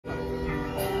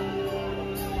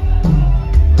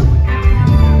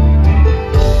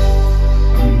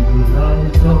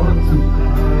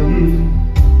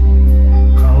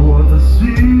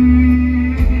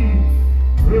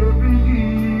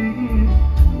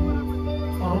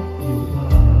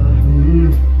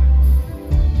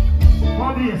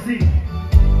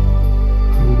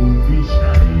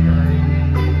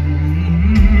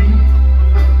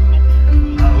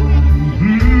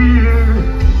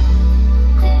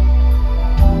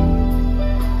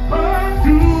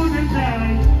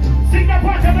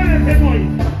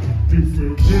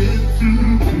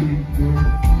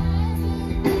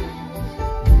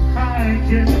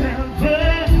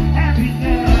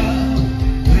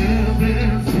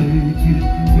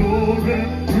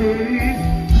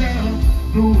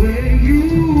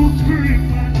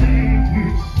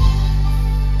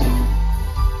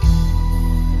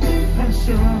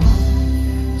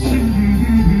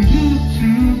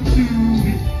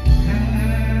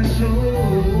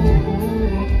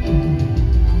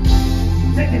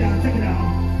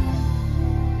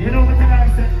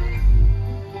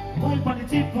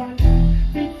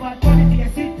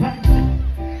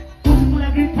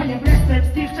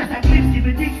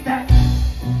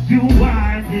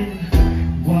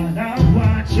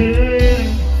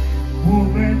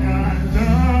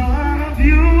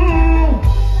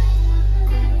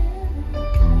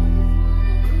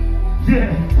Yeah.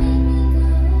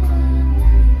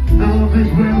 Love is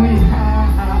where we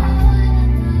hide.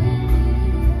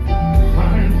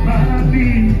 Find my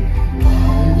need. I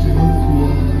just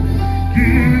want to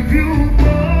give you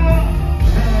more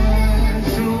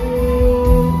passion.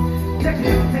 Check it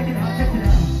out, check it out, check it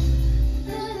out.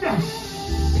 Yes.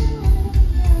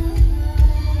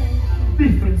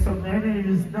 Different song. My name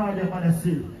is Nadia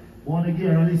Manasil. Wanna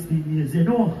get a listing years, you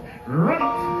know? Right.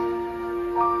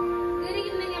 Good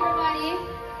evening, everybody.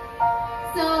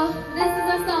 So, this is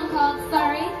a song called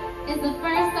Sorry. It's the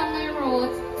first song I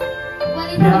wrote. Well,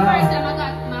 it's the first time I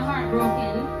got my heart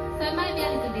broken. So, it might be a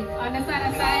little bit on the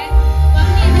sad side. But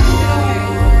maybe it's the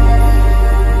words.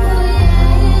 Oh, yeah.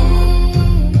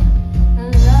 I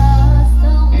lost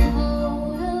all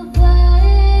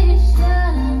motivation.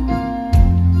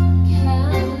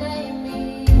 Can't blame me.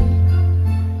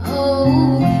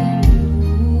 Oh.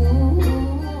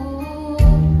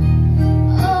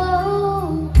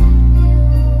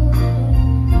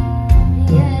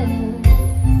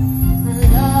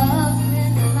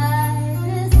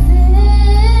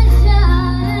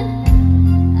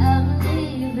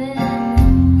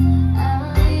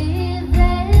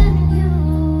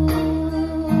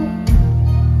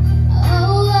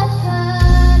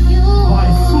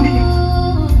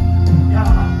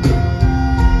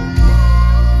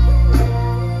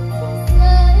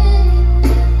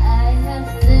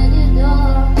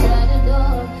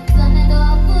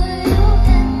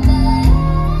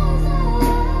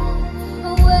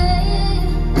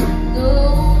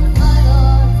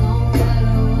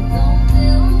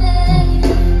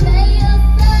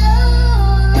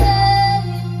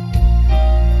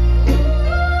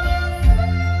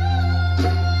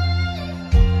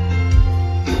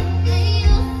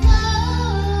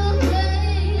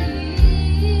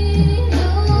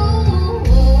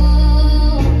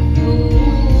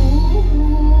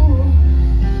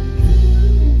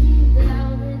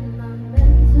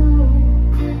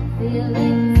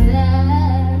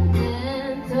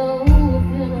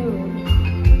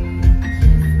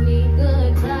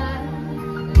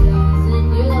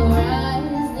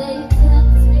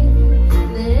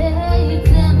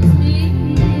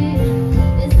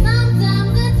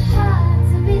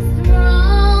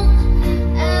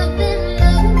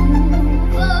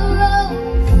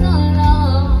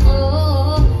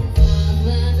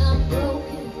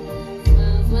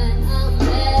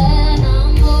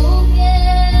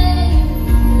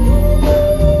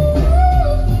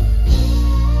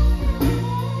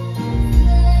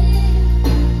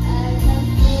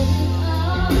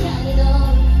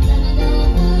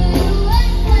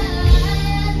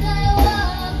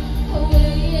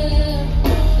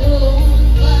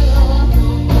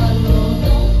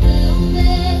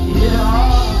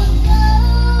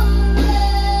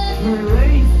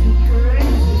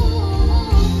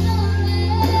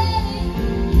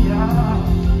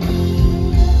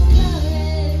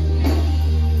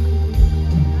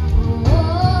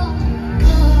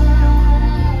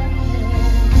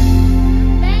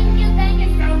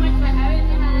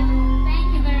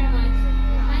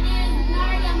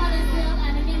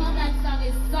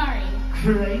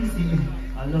 Crazy.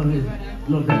 I love it.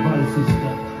 Love that body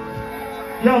sister.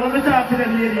 Yo, let me talk to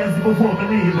them ladies before we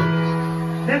leave.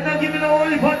 They're not giving no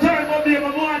only for turn up there,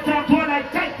 but more I talk to her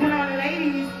like tight put on the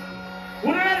ladies.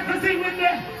 Would you like to sing with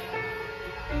me?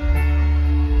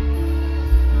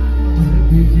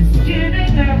 Just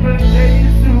kidding, never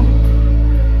days through.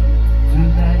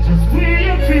 Tonight just wear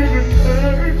your favorite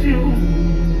perfume.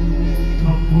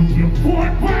 Come put your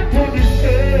foot back on this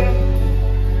earth.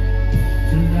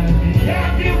 Tonight we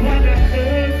have you wanna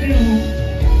hurt you.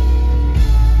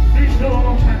 There's no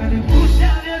kind of push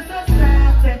out as a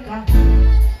stop taker.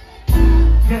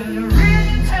 Girl, you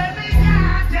really tell me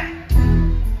nothing.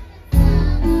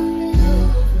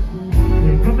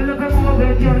 They come in up and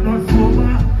over, you're not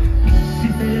sober. She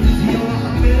said, you're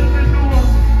a baby, no.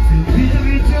 Say,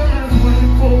 baby, just wait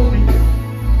for me.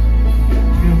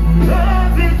 You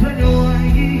love it when you're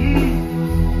here.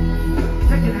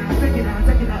 Check it out, check it out,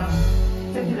 check it out.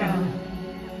 Check it out.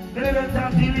 Let me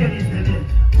talk to you ladies today.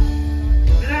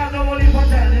 I have no money for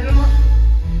that, you know.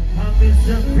 I'm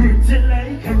so pretty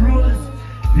like a rose.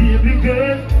 Baby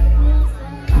girl,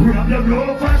 grab your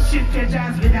rope and shift your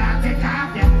jazz without take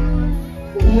off, yeah.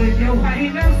 When you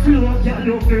whine and slow, you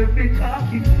don't make me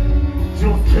cocky.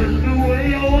 Just tell me where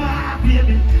you are,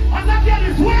 baby. I'm not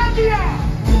getting swag here.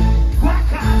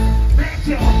 Walk out, make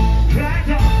you cry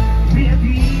up,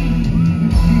 baby.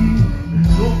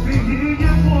 Don't be here,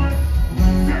 your boy.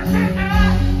 Just say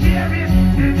that, hear it,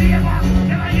 you never,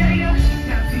 never hear you.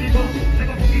 Can't see it go,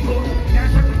 never see it go, can't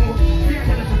shut it go. Be a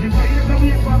little bit, why you never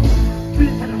wake up? Be a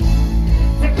little,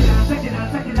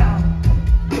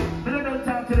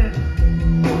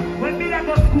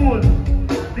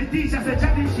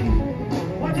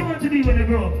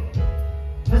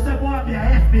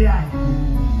 behind.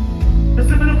 You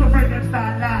see me look for them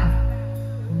start laugh.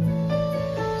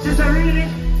 She said, really?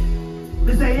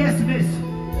 They say, yes, miss.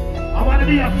 I want to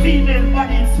be a female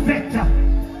body inspector.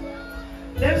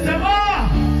 They say, oh,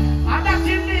 I'm not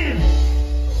in me.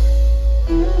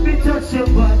 Me touch your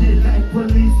body like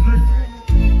policeman.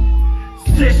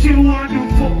 Say she want to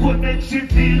fuck what make she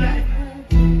feel like.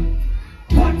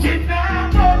 Put it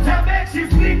down, out to make she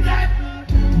speak like.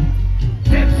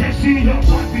 Them say she your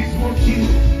body's working.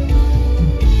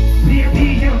 Baby,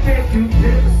 you make you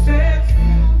feel sex.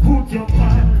 Put your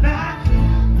body like.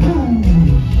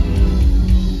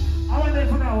 I want them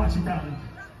to know what she done.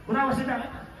 When I was in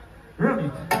that, rub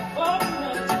it.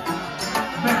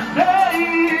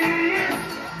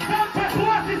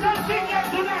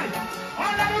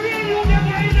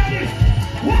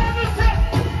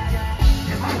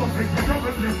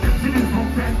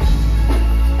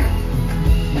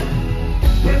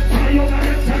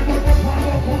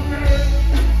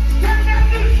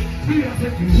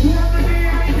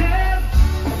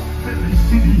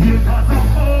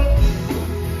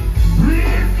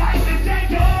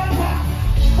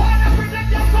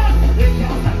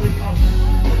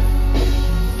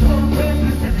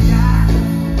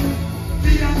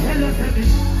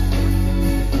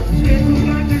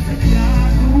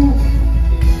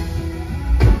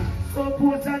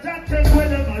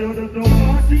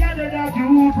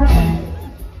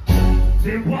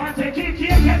 They want to kick you,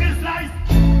 get this slice.